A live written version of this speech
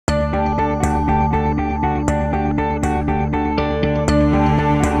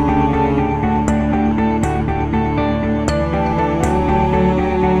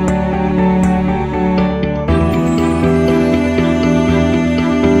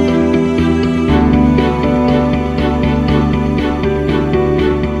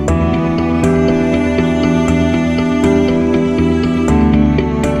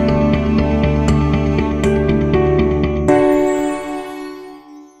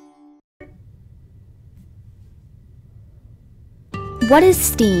what is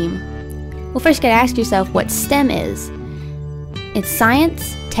STEAM? Well, first you gotta ask yourself what STEM is. It's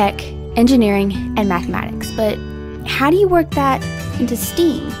science, tech, engineering, and mathematics. But how do you work that into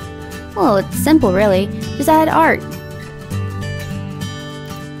STEAM? Well, it's simple really. Just add art.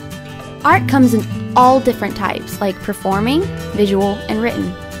 Art comes in all different types, like performing, visual, and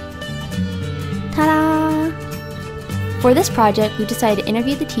written. Ta-da! For this project, we decided to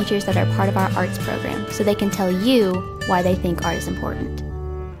interview the teachers that are part of our arts program so they can tell you why they think art is important.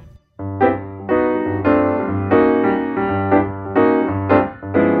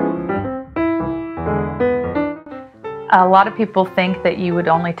 A lot of people think that you would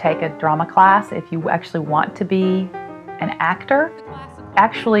only take a drama class if you actually want to be an actor.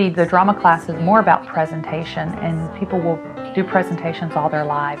 Actually, the drama class is more about presentation, and people will do presentations all their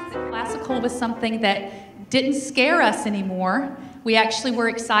lives. Classical was something that didn't scare us anymore. We actually were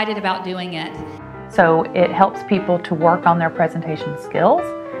excited about doing it. So it helps people to work on their presentation skills.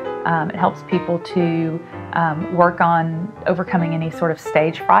 It helps people to work on overcoming any sort of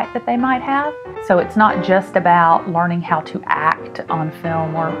stage fright that they might have. So it's not just about learning how to act on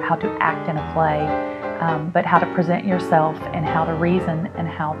film or how to act in a play, but how to present yourself and how to reason and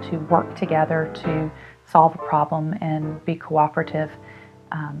how to work together to solve a problem and be cooperative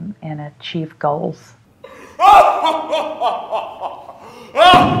and achieve goals.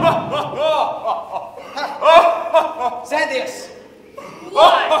 Xanthius!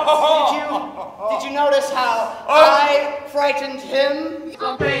 What? Did you notice how I frightened him?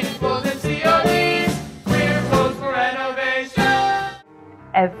 Some painfuls and COEs, queer clothes for renovation.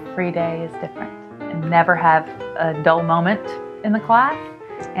 Every day is different. I never have a dull moment in the class,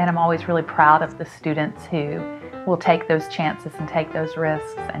 and I'm always really proud of the students who will take those chances and take those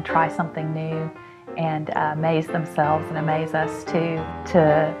risks and try something new and amaze themselves and amaze us to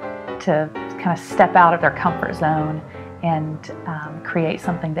kind of step out of their comfort zone and create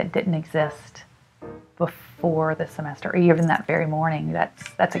something that didn't exist before the semester, or even that very morning.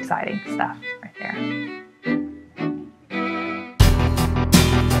 That's exciting stuff right there.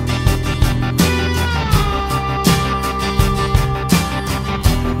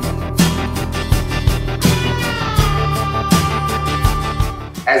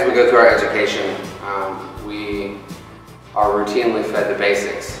 As we go through our education, we are routinely fed the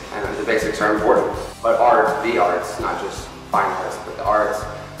basics, and the basics are important. But the arts, not just fine arts, but the arts,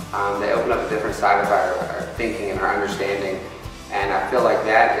 they open up a different side of our thinking and our understanding, and I feel like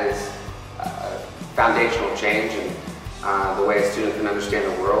that is a foundational change in the way a student can understand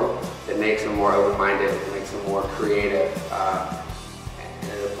the world. It makes them more open-minded, it makes them more creative, and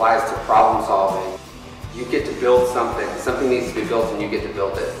it applies to problem solving. You get to build something. Something needs to be built and you get to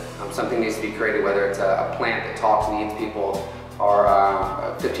build it. Something needs to be created, whether it's a plant that talks and eats people or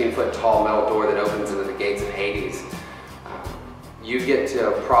a 15-foot tall metal door that opens into the gates of Hades. You get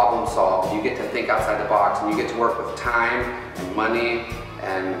to problem solve, you get to think outside the box, and you get to work with time and money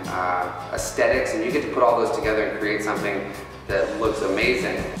and aesthetics, and you get to put all those together and create something that looks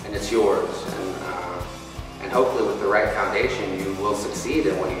amazing, and it's yours. And hopefully with the right foundation, you will succeed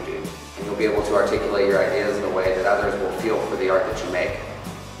in what you do. And you'll be able to articulate your ideas in a way that others will feel for the art that you make.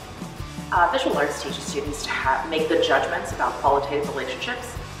 Visual arts teaches students to make good judgments about qualitative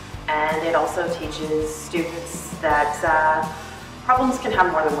relationships, and it also teaches students that problems can have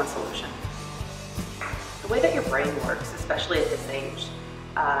more than one solution. The way that your brain works, especially at this age,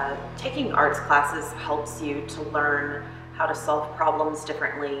 taking arts classes helps you to learn how to solve problems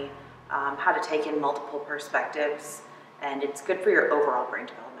differently, how to take in multiple perspectives, and it's good for your overall brain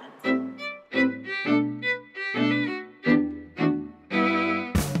development.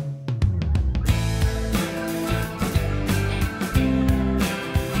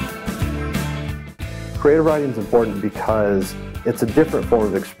 Creative writing is important because it's a different form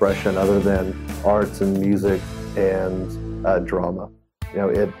of expression other than arts and music and drama. You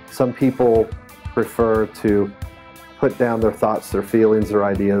know, some people prefer to put down their thoughts, their feelings, their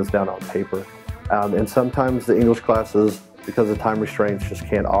ideas down on paper. And sometimes the English classes, because of time restraints, just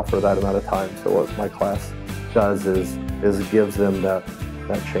can't offer that amount of time. So what my class does is gives them that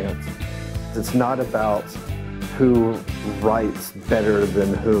chance. It's not about who writes better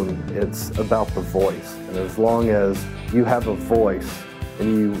than whom, it's about the voice. And as long as you have a voice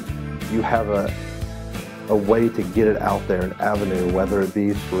and you have a way to get it out there, an avenue, whether it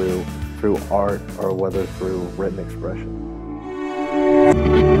be through art or whether through written expression.